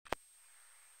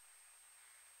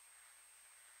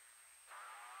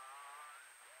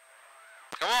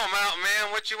Come on, Mountain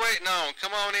Man, what you waiting on?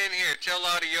 Come on in here. Tell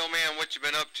Audio Man what you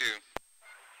been up to.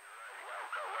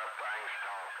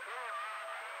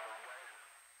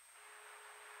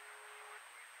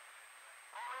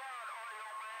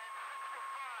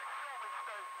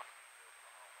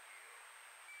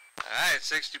 Alright,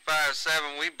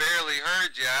 65.7, we barely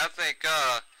heard you. I think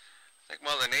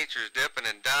Mother Nature's dipping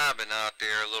and dabbing out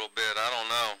there a little bit. I don't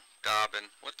know. Dabbing.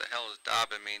 What the hell does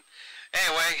dabbing mean?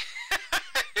 Anyway,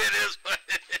 it is what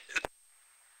it is.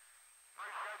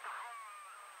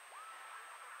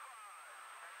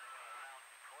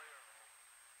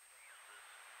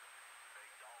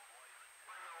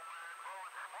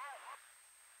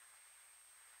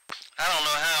 I don't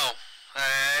know how.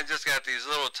 I just got these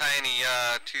little tiny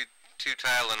two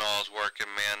Tylenols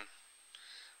working, man.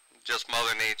 Just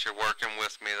Mother Nature working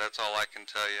with me. That's all I can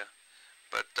tell you.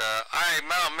 But alright,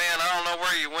 Mountain Man, I don't know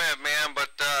where you went, man,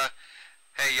 but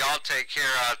hey, y'all take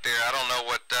care out there. I don't know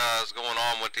what is going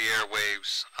on with the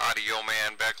airwaves. Audio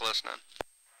Man, back listening.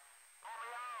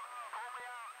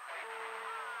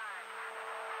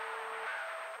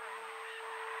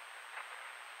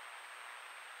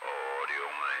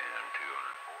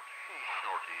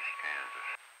 Northeast Kansas.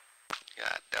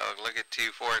 God dog, look at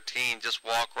 214. Just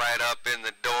walk right up in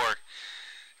the door.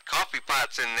 Coffee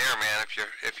pot's in there, man,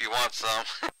 if you want some.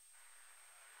 48 in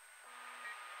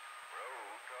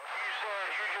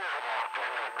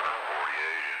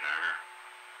there.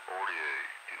 48.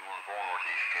 214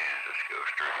 Northeast Kansas. Go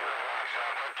straight up.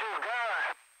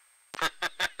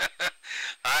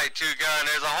 Alright, Two Gun,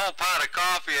 there's a whole pot of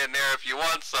coffee in there if you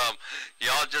want some.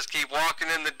 Y'all just keep walking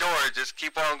in the door. Just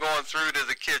keep on going through to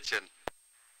the kitchen.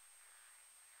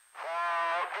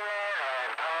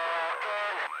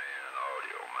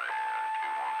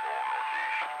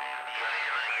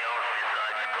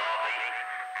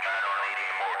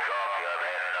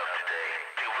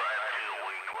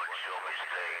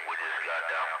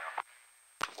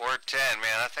 Or 10,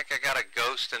 man. I think I got a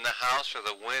ghost in the house, or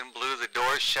the wind blew the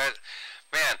door shut.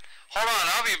 Man, hold on,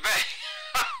 I'll be back.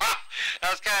 That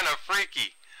was kind of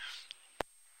freaky.